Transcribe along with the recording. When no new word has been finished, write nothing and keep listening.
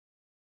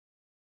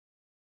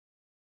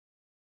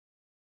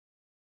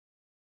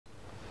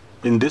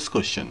In this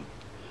question,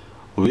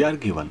 we are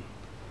given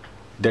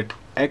that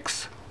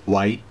x,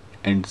 y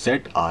and z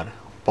are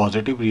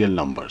positive real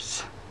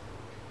numbers.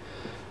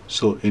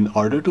 So in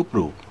order to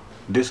prove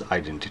this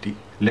identity,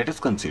 let us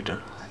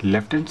consider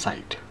left hand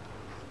side.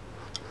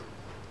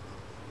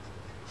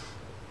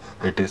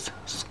 It is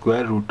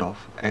square root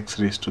of x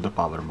raised to the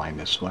power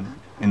minus 1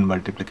 in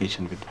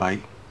multiplication with y.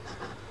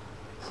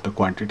 The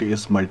quantity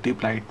is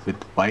multiplied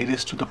with y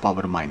raised to the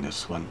power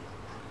minus 1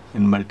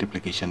 in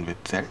multiplication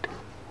with z,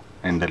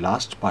 and the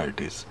last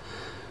part is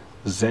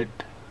z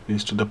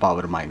raised to the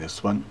power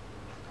minus 1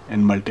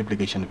 in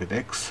multiplication with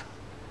x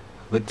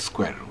with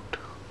square root.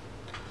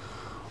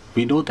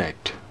 We know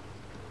that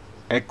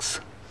x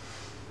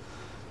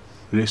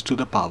raised to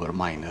the power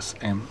minus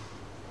m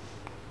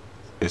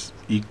is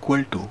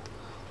equal to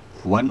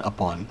 1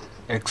 upon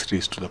x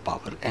raised to the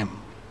power m.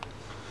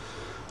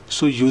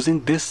 So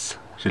using this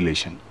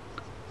relation,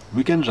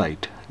 we can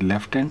write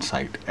left hand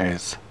side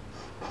as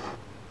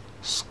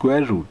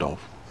square root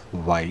of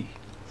y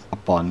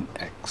upon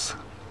x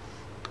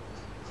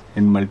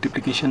in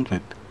multiplication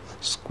with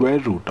square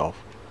root of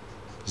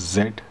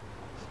z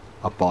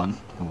upon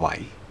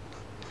y,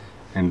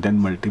 and then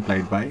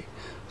multiplied by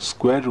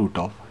square root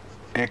of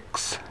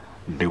x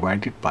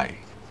divided by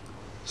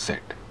z.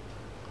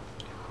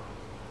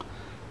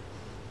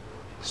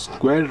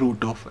 Square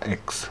root of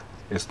x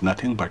is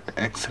nothing but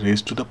x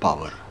raised to the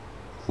power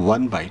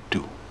 1 by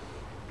 2.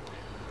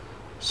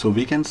 So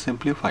we can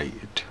simplify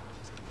it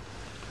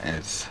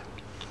as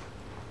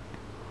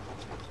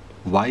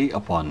y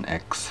upon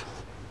x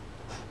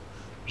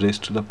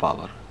raised to the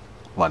power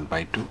 1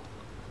 by 2,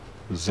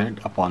 z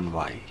upon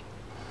y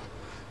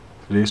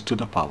raised to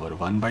the power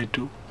 1 by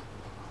 2,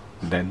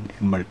 then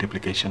in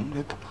multiplication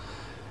with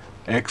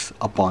x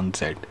upon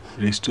z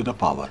raised to the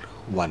power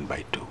 1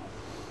 by 2.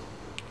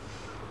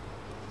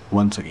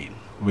 Once again,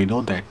 we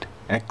know that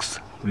x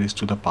raised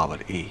to the power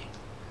a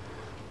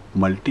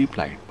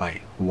multiplied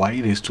by y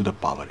raised to the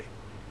power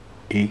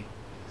a,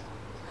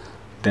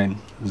 then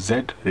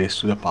z raised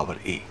to the power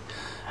a.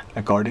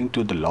 According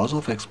to the laws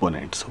of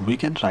exponents, we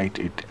can write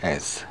it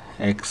as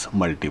x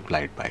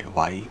multiplied by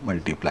y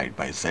multiplied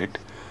by z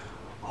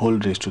whole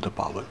raised to the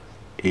power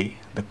a,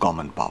 the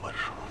common power.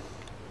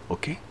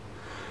 Okay,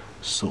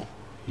 so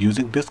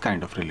using this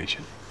kind of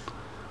relation,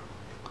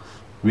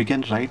 we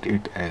can write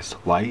it as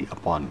y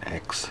upon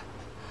x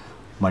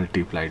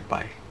multiplied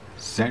by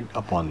z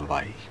upon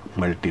y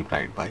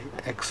multiplied by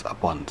x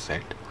upon z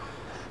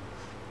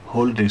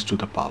whole raised to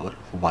the power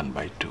 1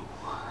 by 2.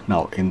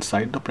 Now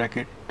inside the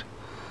bracket,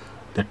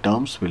 the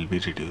terms will be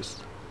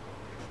reduced.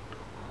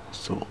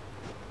 So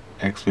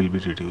x will be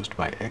reduced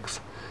by x,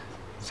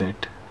 z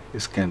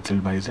is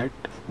cancelled by z,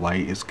 y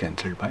is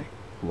cancelled by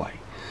y.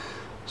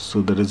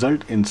 So the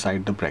result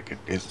inside the bracket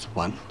is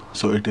 1.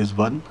 So it is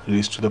 1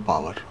 raised to the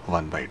power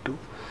 1 by 2.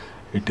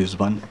 It is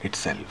 1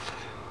 itself.